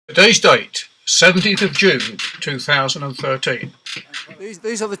Today's date, 17th of June 2013.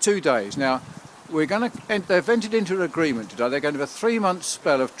 These are the 2 days. Now, they've entered into an agreement today. They're going to have a 3-month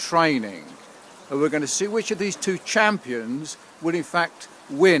spell of training. And we're going to see which of these 2 champions will in fact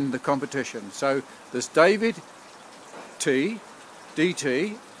win the competition. So there's David T,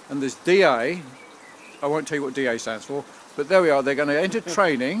 DT, and there's DA. I won't tell you what DA stands for, but there we are. They're going to enter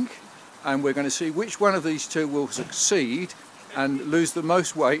training, and we're going to see which one of these 2 will succeed and lose the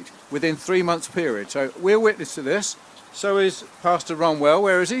most weight within 3 months period. So we're witness to this. So is Pastor Ronwell.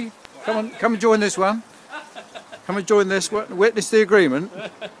 Where is he? Come and join this one. Come and join this one. Witness the agreement.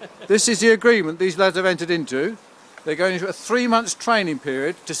 This is the agreement these lads have entered into. They're going into a 3 months training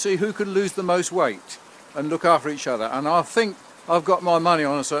period to see who can lose the most weight and look after each other. And I think I've got my money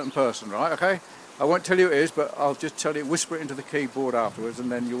on a certain person, right? Okay? I won't tell you who it is, but I'll just tell you, whisper it into the keyboard afterwards,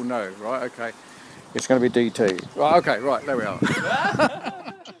 and then you'll know, right? Okay. It's going to be DT. Right, okay, right, there we are.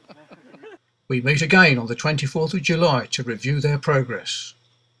 We meet again on the 24th of July to review their progress.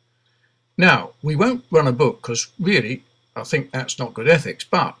 Now, we won't run a book because really, I think that's not good ethics,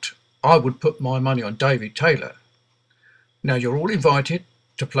 but I would put my money on David Taylor. Now, you're all invited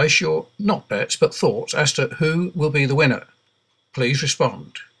to place your, not bets, but thoughts as to who will be the winner. Please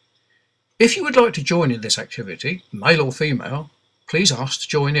respond. If you would like to join in this activity, male or female, please ask to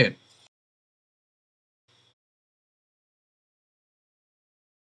join in.